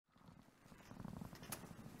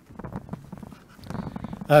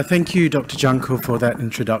Thank you, Dr. Junko, for that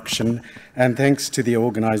introduction, and thanks to the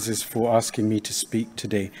organizers for asking me to speak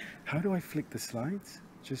today. How do I flick the slides?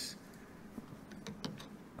 Do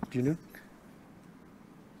you know?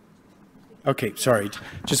 Okay, sorry,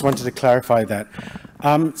 just wanted to clarify that.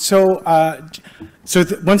 Once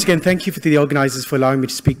again, thank you to the organizers for allowing me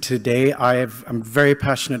to speak today. I'm very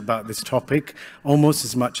passionate about this topic, almost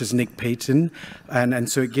as much as Nick Payton, and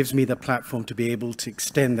so it gives me the platform to be able to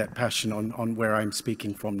extend that passion on where I'm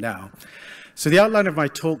speaking from now. So the outline of my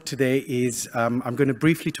talk today is I'm going to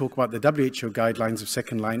briefly talk about the WHO guidelines of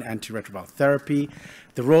second-line antiretroviral therapy,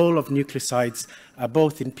 the role of nucleosides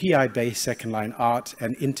both in PI-based second-line ART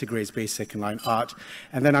and integrase-based second-line ART,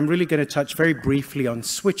 and then I'm really going to touch very briefly on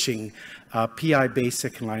switching PI-based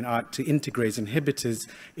second-line ART to integrase inhibitors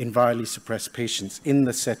in virally suppressed patients in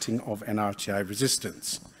the setting of NRTI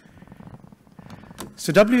resistance.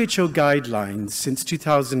 So WHO guidelines since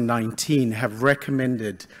 2019 have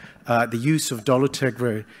recommended the use of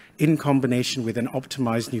dolutegravir in combination with an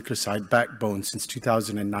optimized nucleoside backbone since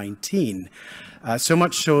 2019. So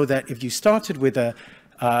much so that if you started with a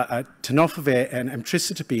tenofovir and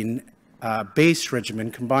emtricitabine base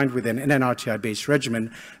regimen combined with an NRTI-based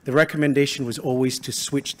regimen, the recommendation was always to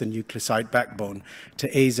switch the nucleoside backbone to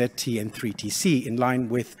AZT and 3TC in line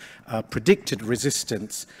with predicted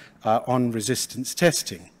resistance on resistance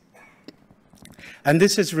testing. And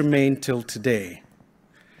this has remained till today.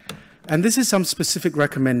 And this is some specific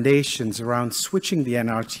recommendations around switching the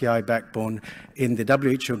NRTI backbone in the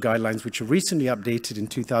WHO guidelines, which were recently updated in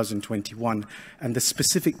 2021, and the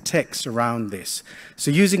specific text around this. So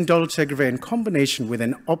using dolutegravir in combination with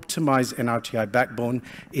an optimized NRTI backbone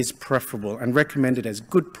is preferable and recommended as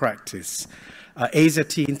good practice.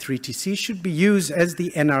 AZT and 3TC should be used as the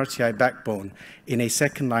NRTI backbone in a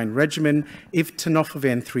second-line regimen if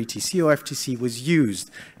tenofovir and 3TC or FTC was used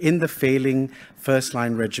in the failing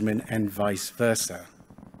first-line regimen and vice versa.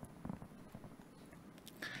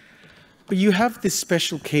 But you have this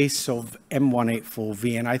special case of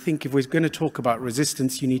M184V, and I think if we're going to talk about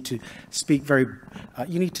resistance, you need to speak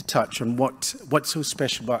you need to touch on what's so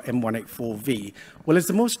special about M184V. Well, it's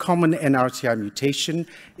the most common NRTI mutation.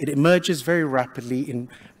 It emerges very rapidly in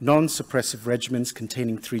non-suppressive regimens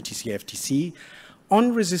containing 3TC FTC.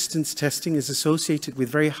 On resistance testing is associated with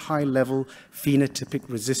very high level phenotypic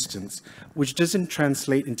resistance, which doesn't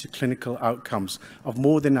translate into clinical outcomes of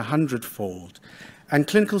more than 100-fold. And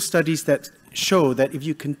clinical studies that show that if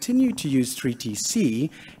you continue to use 3TC,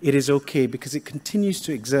 it is okay because it continues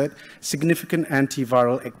to exert significant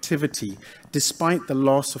antiviral activity despite the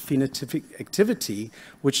loss of phenotypic activity,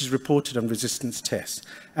 which is reported on resistance tests,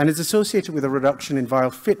 and is associated with a reduction in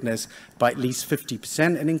viral fitness by at least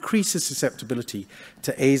 50% and increases susceptibility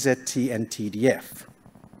to AZT and TDF.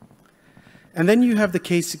 And then you have the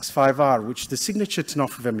K65R, which is the signature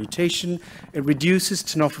tenofovir mutation. It reduces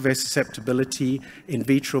tenofovir susceptibility in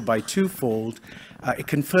vitro by twofold. It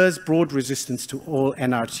confers broad resistance to all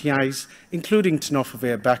NRTIs, including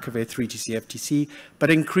tenofovir, bacavir, 3TC, FTC,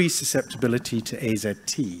 but increased susceptibility to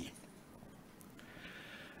AZT.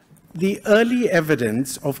 The early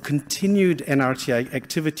evidence of continued NRTI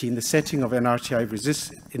activity in the setting of NRTI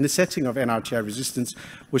resistance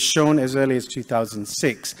was shown as early as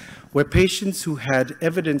 2006, where patients who had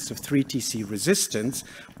evidence of 3TC resistance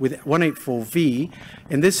with 184V,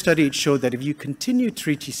 in this study it showed that if you continue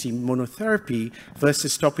 3TC monotherapy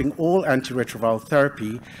versus stopping all antiretroviral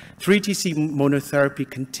therapy, 3TC monotherapy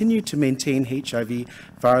continued to maintain HIV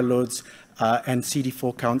viral loads and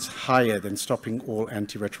CD4 counts higher than stopping all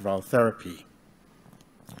antiretroviral therapy.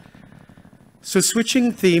 So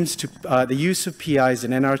switching themes to the use of PIs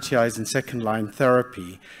and NRTIs in second-line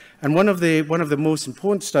therapy. And one of the most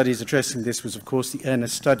important studies addressing this was, of course, the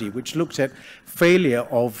EARNEST study, which looked at failure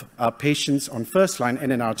of patients on first-line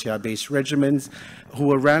NRTI-based regimens who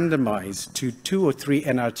were randomized to 2 or 3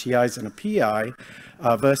 NRTIs and a PI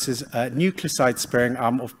versus a nucleoside-sparing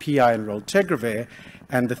arm of PI and raltegravir,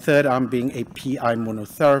 and the third arm being a PI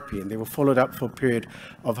monotherapy, and they were followed up for a period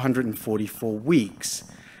of 144 weeks.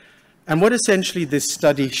 And what essentially this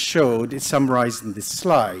study showed is summarized in this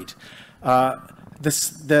slide.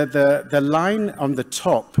 The line on the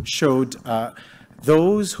top showed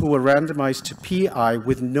those who were randomized to PI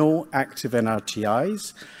with no active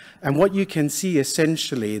NRTIs, and what you can see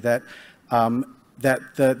essentially that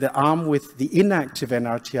the arm with the inactive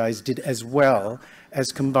NRTIs did as well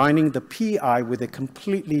as combining the PI with a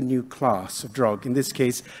completely new class of drug. In this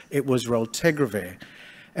case, it was raltegravir.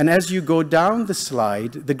 And as you go down the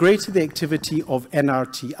slide, the greater the activity of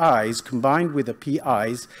NRTIs combined with the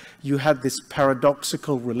PIs, you had this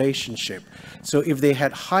paradoxical relationship. So if they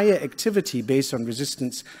had higher activity based on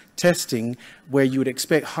resistance testing, where you would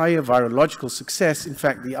expect higher virological success, in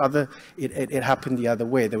fact, it happened the other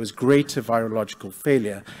way. There was greater virological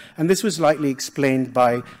failure. And this was likely explained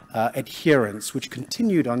by adherence, which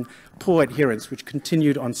continued on, poor adherence, which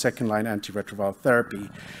continued on second-line antiretroviral therapy.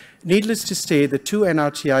 Needless to say, the two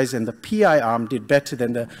NRTIs and the PI arm did better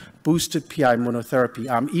than the boosted PI monotherapy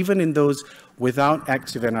arm, even in those without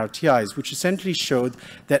active NRTIs, which essentially showed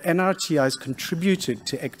that NRTIs contributed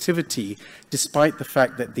to activity despite the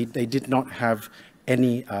fact that they did not have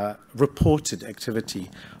any reported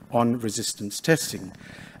activity on resistance testing.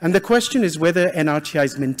 And the question is whether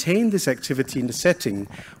NRTIs maintain this activity in the setting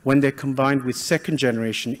when they're combined with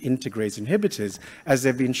second-generation integrase inhibitors, as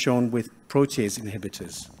they've been shown with protease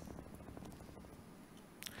inhibitors.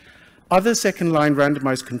 Other second-line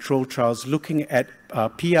randomized control trials looking at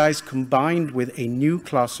PIs combined with a new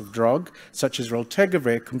class of drug, such as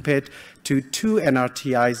raltegravir, compared to two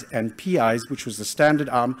NRTIs and PIs, which was the standard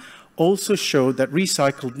arm, also showed that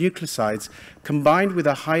recycled nucleosides combined with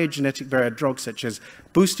a higher genetic barrier drug, such as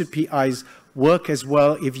boosted PIs, work as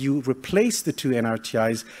well if you replace the two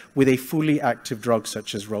NRTIs with a fully active drug,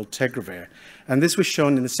 such as raltegravir. And this was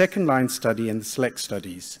shown in the second-line study and the SELECT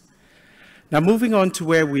studies. Now, moving on to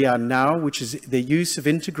where we are now, which is the use of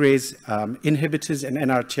integrase inhibitors and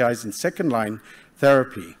NRTIs in second-line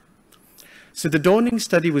therapy. So the Dawning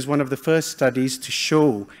study was one of the first studies to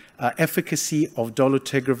show efficacy of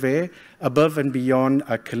dolutegravir above and beyond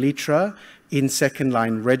Kaletra in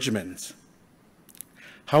second-line regimens.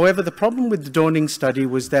 However, the problem with the Dawning study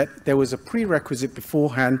was that there was a prerequisite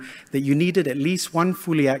beforehand that you needed at least one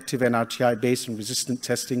fully active NRTI based on resistant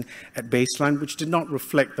testing at baseline, which did not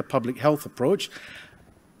reflect the public health approach.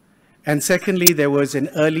 And secondly, there was an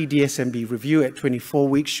early DSMB review at 24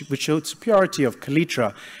 weeks, which showed superiority of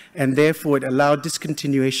Kaletra, and therefore it allowed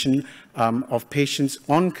discontinuation of patients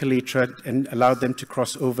on Kaletra and allowed them to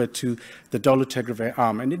cross over to the dolutegravir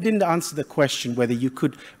arm. And it didn't answer the question whether you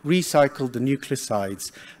could recycle the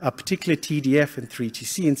nucleosides, particularly TDF and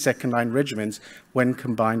 3TC in second-line regimens when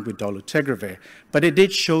combined with dolutegravir. But it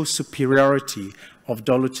did show superiority of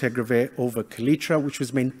dolutegravir over Kaletra, which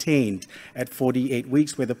was maintained at 48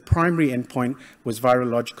 weeks, where the primary endpoint was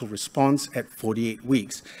virological response at 48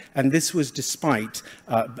 weeks. And this was despite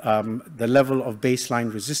the level of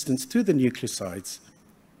baseline resistance to the nucleosides.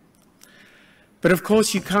 But of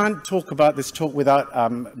course, you can't talk about this talk without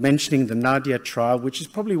mentioning the Nadia trial, which is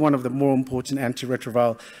probably one of the more important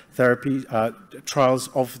antiretroviral therapy trials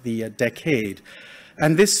of the decade.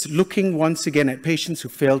 And this looking once again at patients who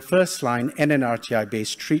failed first-line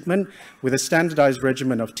NNRTI-based treatment with a standardized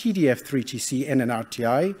regimen of TDF, 3TC,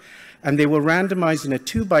 NNRTI, and they were randomized in a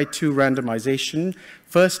 2-by-2 randomization,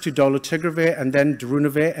 first to dolutegravir and then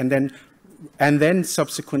darunavir, and then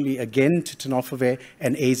subsequently again to tenofovir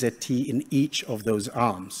and AZT in each of those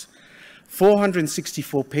arms.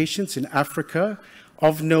 464 patients in Africa.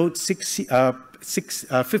 Of note,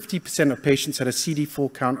 50% of patients had a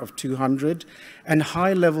CD4 count of 200 and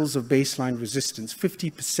high levels of baseline resistance,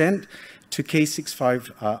 50% to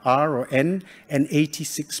K65R or N and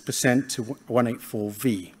 86% to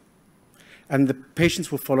 184V. And the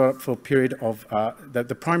patients were followed up for a period of,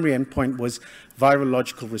 the primary endpoint was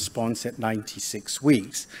virological response at 96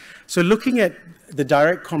 weeks. So looking at the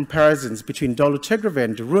direct comparisons between dolutegravir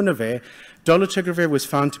and darunavir, dolutegravir was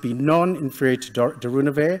found to be non-inferior to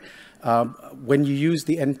darunavir when you use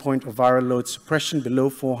the endpoint of viral load suppression below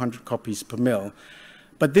 400 copies per mil.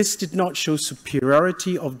 But this did not show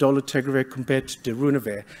superiority of dolutegravir compared to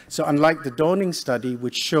darunavir. So unlike the Dawning study,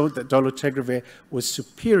 which showed that dolutegravir was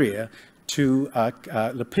superior to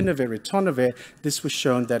lopinavir, ritonavir, this was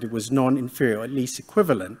shown that it was non-inferior, at least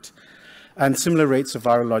equivalent, and similar rates of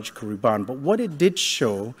virological rebound. But what it did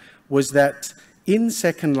show was that in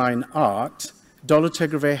second-line ART,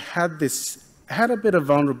 dolutegravir had a bit of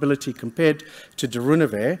vulnerability compared to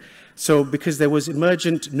darunavir. So because there was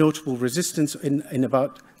emergent notable resistance in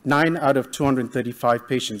about 9 out of 235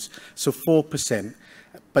 patients, so 4%,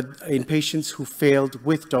 but in patients who failed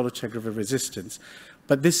with dolutegravir resistance.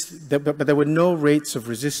 But there were no rates of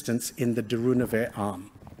resistance in the darunavir arm.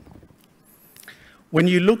 When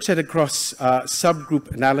you looked at across subgroup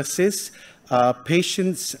analysis,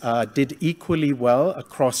 patients did equally well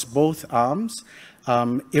across both arms,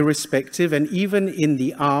 irrespective, and even in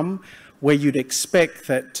the arm where you'd expect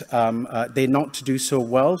that they're not to do so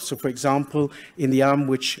well. So for example, in the arm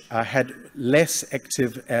which had less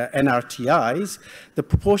active NRTIs, the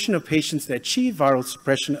proportion of patients that achieved viral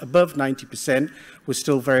suppression above 90% was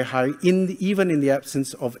still very high, even in the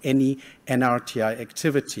absence of any NRTI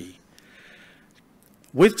activity.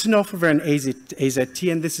 With tenofovir and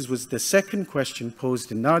AZT, and this was the second question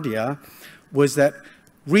posed in Nadia, was that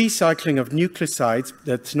recycling of nucleosides,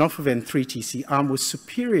 the tenofovir and 3TC arm, was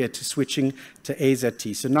superior to switching to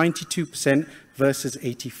AZT, so 92% versus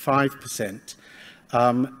 85%.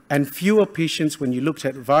 And fewer patients, when you looked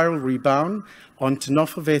at viral rebound on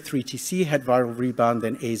tenofovir 3TC, had viral rebound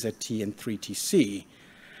than AZT and 3TC.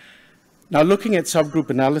 Now, looking at subgroup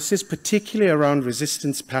analysis, particularly around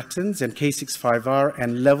resistance patterns and K65R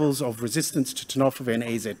and levels of resistance to tenofovir and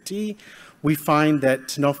AZT, we find that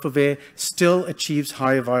tenofovir still achieves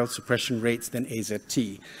higher viral suppression rates than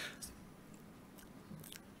AZT.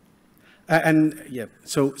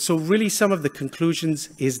 So really some of the conclusions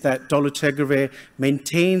is that dolutegravir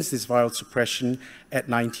maintains this viral suppression at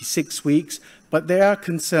 96 weeks, but there are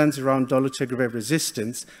concerns around dolutegravir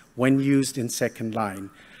resistance when used in second line.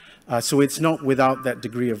 So it's not without that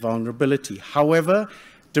degree of vulnerability. However,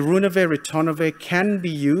 darunavir, ritonavir can be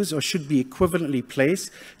used or should be equivalently placed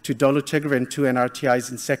to dolutegravir and 2 NRTIs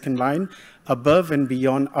in second line, above and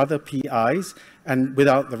beyond other PIs, and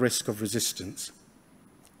without the risk of resistance.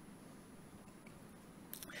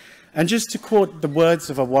 And just to quote the words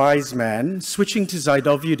of a wise man, switching to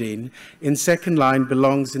zidovudine in second line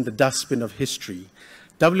belongs in the dustbin of history.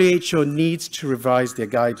 WHO needs to revise their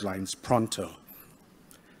guidelines pronto.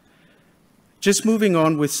 Just moving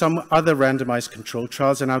on with some other randomized control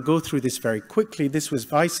trials, and I'll go through this very quickly. This was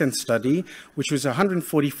Vicent study, which was a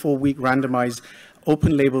 144-week randomized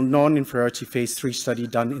open-label non-inferiority phase 3 study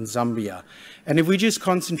done in Zambia. And if we just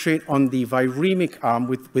concentrate on the viremic arm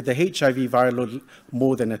with the HIV viral load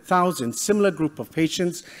more than 1,000, similar group of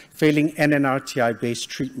patients failing NNRTI-based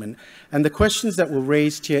treatment. And the questions that were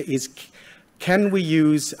raised here is, can we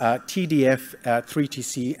use TDF,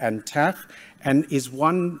 3TC, and TAF? And is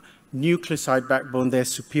one nucleoside backbone there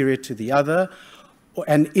superior to the other?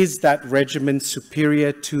 And is that regimen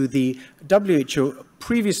superior to the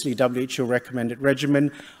previously WHO recommended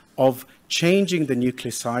regimen of changing the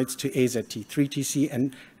nucleosides to AZT,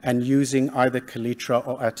 3TC, and using either Kaletra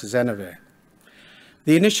or atazanavir?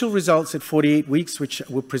 The initial results at 48 weeks, which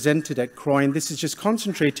were presented at CROI, and this is just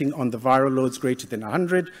concentrating on the viral loads greater than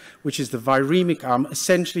 100, which is the viremic arm,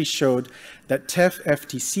 essentially showed that TEF,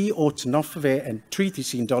 FTC, or tenofovir and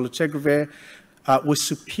 3TC and dolutegravir was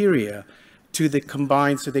superior to the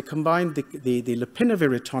combined, so they combined the lopinavir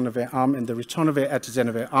ritonavir arm and the ritonavir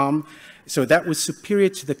atazanavir arm, so that was superior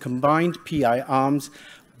to the combined PI arms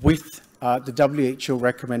with the WHO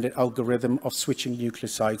recommended algorithm of switching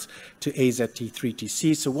nucleosides to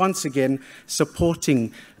AZT3TC. So once again,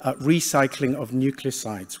 supporting recycling of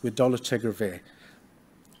nucleosides with dolutegravir,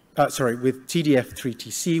 with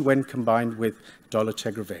TDF3TC when combined with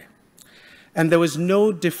dolutegravir. And there was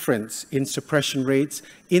no difference in suppression rates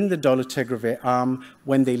in the dolutegravir arm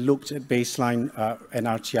when they looked at baseline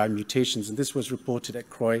NRTI mutations. And this was reported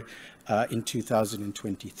at CROI in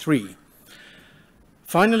 2023.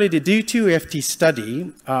 Finally, the D2FT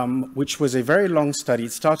study, which was a very long study,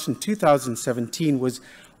 it started in 2017,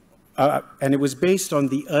 and it was based on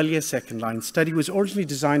the earlier second-line study, was originally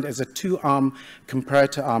designed as a two-arm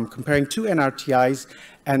comparator arm, comparing 2 NRTIs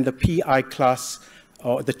and the PI class,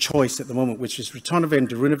 or the choice at the moment, which is ritonavir and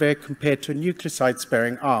darunavir, compared to a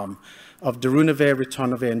nucleoside-sparing arm of darunavir,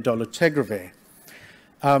 ritonavir, and dolutegravir.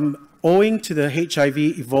 Owing to the HIV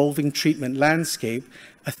evolving treatment landscape,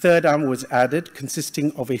 a third arm was added,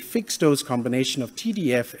 consisting of a fixed-dose combination of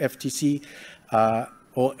TDF, FTC,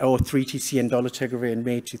 or 3TC and dolutegravir in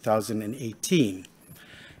May 2018.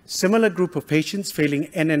 Similar group of patients failing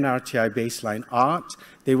NNRTI baseline ART,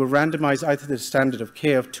 they were randomized either to the standard of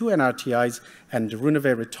care of 2 NRTIs and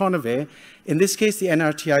darunavir, ritonavir. In this case, the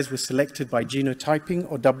NRTIs were selected by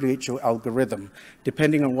genotyping or WHO algorithm,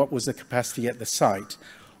 depending on what was the capacity at the site,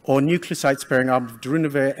 or nucleoside-sparing arm of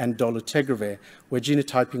darunavir and dolutegravir, where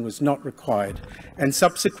genotyping was not required. And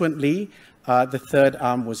subsequently, the third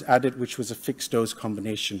arm was added, which was a fixed-dose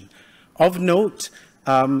combination. Of note,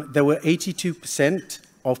 there were 82%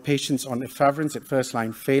 of patients on efavirenz at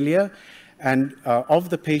first-line failure, and of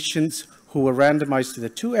the patients who were randomized to the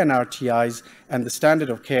 2 NRTIs and the standard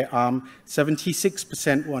of care arm,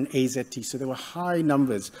 76% were on AZT. So there were high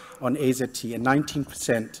numbers on AZT and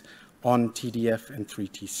 19% on TDF and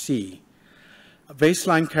 3TC.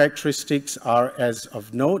 Baseline characteristics are as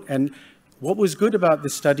of note, and what was good about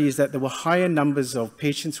this study is that there were higher numbers of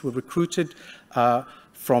patients who were recruited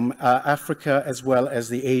from Africa as well as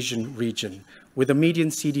the Asian region, with a median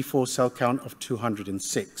CD4 cell count of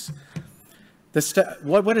 206.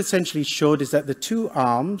 What essentially showed is that the two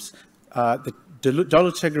arms, the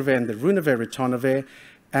dolutegravir and the runavir-ritonavir,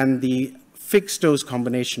 and the fixed dose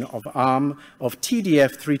combination of arm of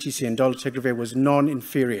TDF, 3TC, and dolutegravir was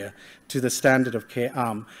non-inferior to the standard of care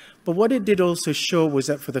arm. But what it did also show was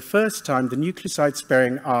that for the first time, the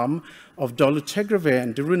nucleoside-sparing arm of dolutegravir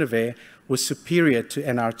and darunavir was superior to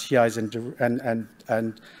NRTIs and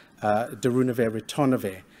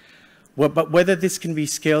darunavir-ritonavir. Well, but whether this can be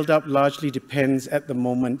scaled up largely depends at the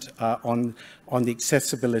moment on the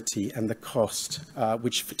accessibility and the cost,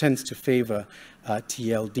 which tends to favor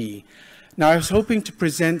TLD. Now, I was hoping to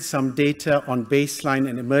present some data on baseline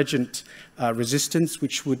and emergent resistance,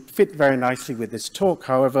 which would fit very nicely with this talk.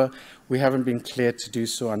 However, we haven't been cleared to do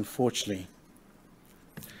so, unfortunately.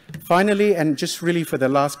 Finally, and just really for the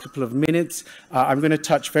last couple of minutes, I'm going to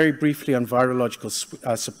touch very briefly on virological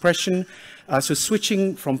suppression. So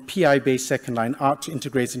switching from PI-based second-line ART to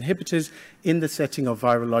integrase inhibitors in the setting of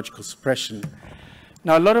virological suppression.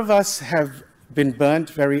 Now, a lot of us have been burnt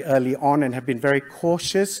very early on and have been very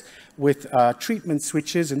cautious with treatment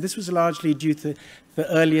switches, and this was largely due to the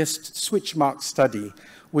earliest switch mark study,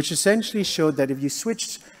 which essentially showed that if you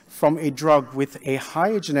switched from a drug with a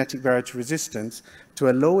higher genetic barrier to resistance to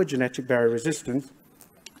a lower genetic barrier resistance,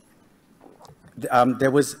 there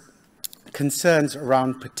was concerns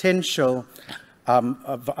around potential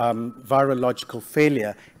virological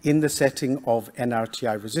failure in the setting of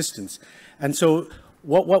NRTI resistance. And so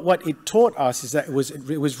what it taught us is that it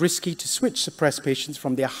was risky to switch suppressed patients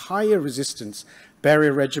from their higher resistance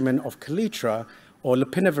barrier regimen of Kaletra or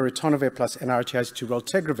lopinavir, ritonavir plus NRTIs to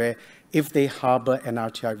raltegravir if they harbor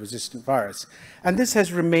NRTI-resistant virus. And this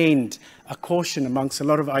has remained a caution amongst a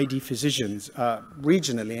lot of ID physicians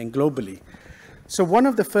regionally and globally. So one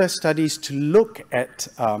of the first studies to look at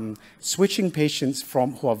switching patients who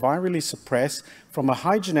are virally suppressed from a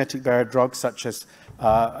high genetic barrier drug such as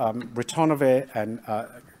ritonavir and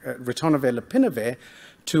lopinavir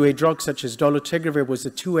to a drug such as dolutegravir was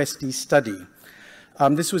the 2SD study.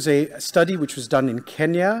 This was a study which was done in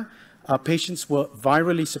Kenya. Patients were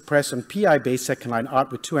virally suppressed on PI-based second-line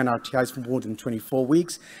ART with 2 NRTIs for more than 24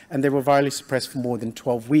 weeks, and they were virally suppressed for more than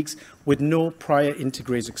 12 weeks with no prior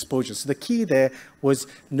integrase exposure. So the key there was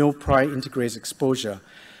no prior integrase exposure.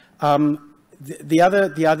 The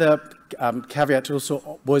other caveat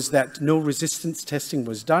also was that no resistance testing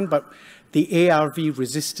was done, but the ARV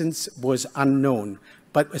resistance was unknown,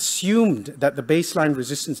 but assumed that the baseline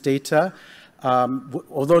resistance data,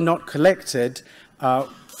 although not collected,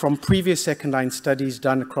 from previous second-line studies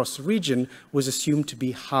done across the region, was assumed to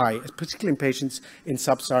be high, particularly in patients in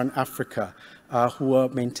sub-Saharan Africa who were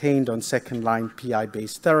maintained on second-line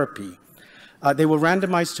PI-based therapy. They were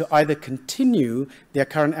randomized to either continue their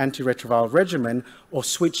current antiretroviral regimen or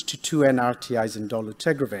switch to 2 NRTIs and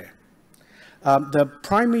dolutegravir. The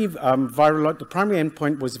primary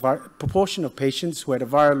endpoint was proportion of patients who had a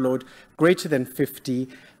viral load greater than 50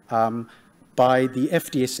 by the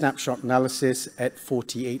FDA snapshot analysis at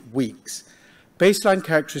 48 weeks. Baseline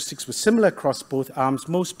characteristics were similar across both arms.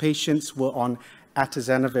 Most patients were on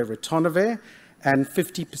atazanavir, ritonavir, and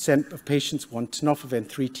 50% of patients were on tenofovir and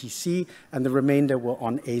 3TC, and the remainder were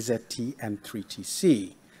on AZT and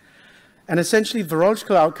 3TC. And essentially,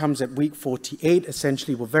 virological outcomes at week 48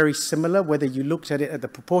 essentially were very similar, whether you looked at it at the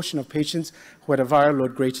proportion of patients who had a viral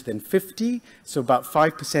load greater than 50, so about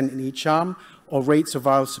 5% in each arm, or rates of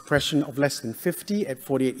viral suppression of less than 50 at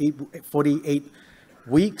 48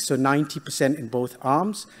 weeks, so 90% in both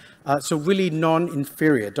arms. So really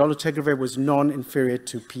non-inferior. Dolutegravir was non-inferior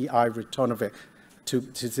to PI ritonavir, to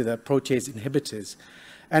the protease inhibitors.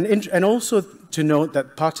 And also to note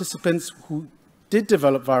that participants who did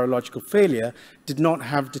develop virological failure did not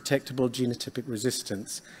have detectable genotypic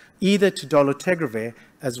resistance, either to dolutegravir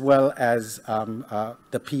as well as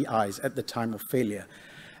the PIs at the time of failure.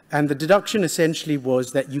 And the deduction essentially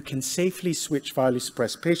was that you can safely switch virally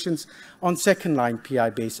suppressed patients on second-line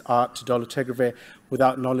PI-based ART to dolutegravir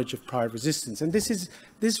without knowledge of prior resistance. And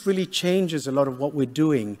this really changes a lot of what we're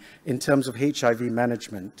doing in terms of HIV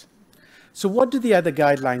management. So what do the other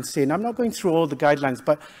guidelines say? And I'm not going through all the guidelines,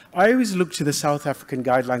 but I always look to the South African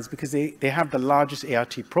guidelines because they have the largest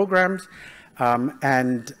ART programs,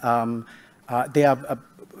 and they are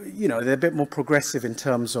they're a bit more progressive in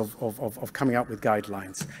terms of coming up with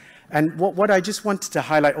guidelines. And what I just wanted to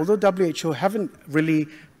highlight, although WHO haven't really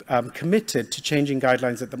committed to changing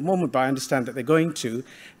guidelines at the moment, but I understand that they're going to,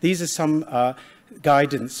 these are some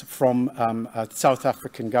guidance from South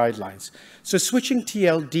African guidelines. So switching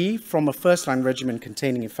TLD from a first-line regimen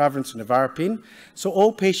containing efavirenz and nevirapine, so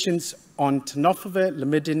all patients on tenofovir,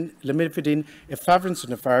 lamivudine, efavirenz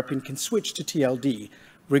and nevirapine can switch to TLD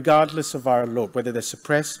regardless of viral load, whether they're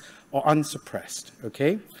suppressed or unsuppressed,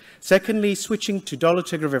 okay? Secondly, switching to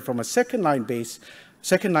dolutegravir from a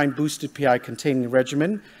second-line boosted PI-containing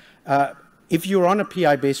regimen. If you're on a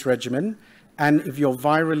PI-based regimen, and if you're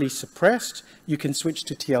virally suppressed, you can switch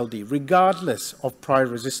to TLD, regardless of prior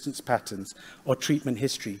resistance patterns or treatment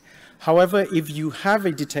history. However, if you have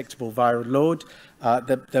a detectable viral load,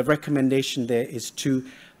 the recommendation there is to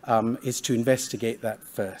investigate that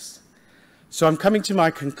first. So I'm coming to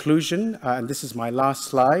my conclusion, and this is my last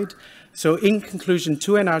slide. So in conclusion,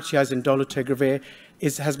 2 NRTIs in dolutegravir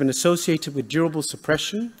has been associated with durable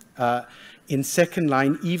suppression in second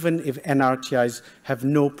line, even if NRTIs have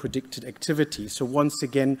no predicted activity. So once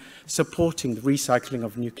again, supporting the recycling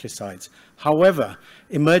of nucleosides. However,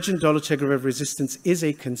 emergent dolutegravir resistance is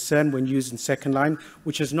a concern when used in second line,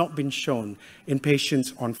 which has not been shown in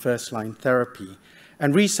patients on first line therapy.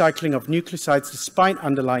 And recycling of nucleosides despite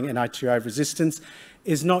underlying NRTI resistance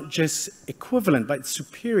is not just equivalent, but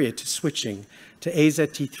superior to switching to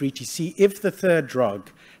AZT3TC if the third drug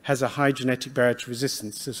has a high genetic barrier to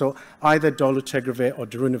resistance, so either dolutegravir or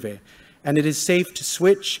darunavir. And it is safe to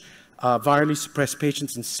switch virally suppressed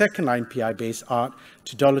patients in second-line PI-based ART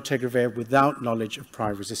to dolutegravir without knowledge of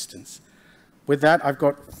prior resistance. With that, I've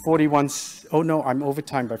got 41, oh no, I'm over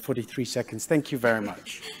time by 43 seconds. Thank you very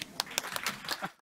much.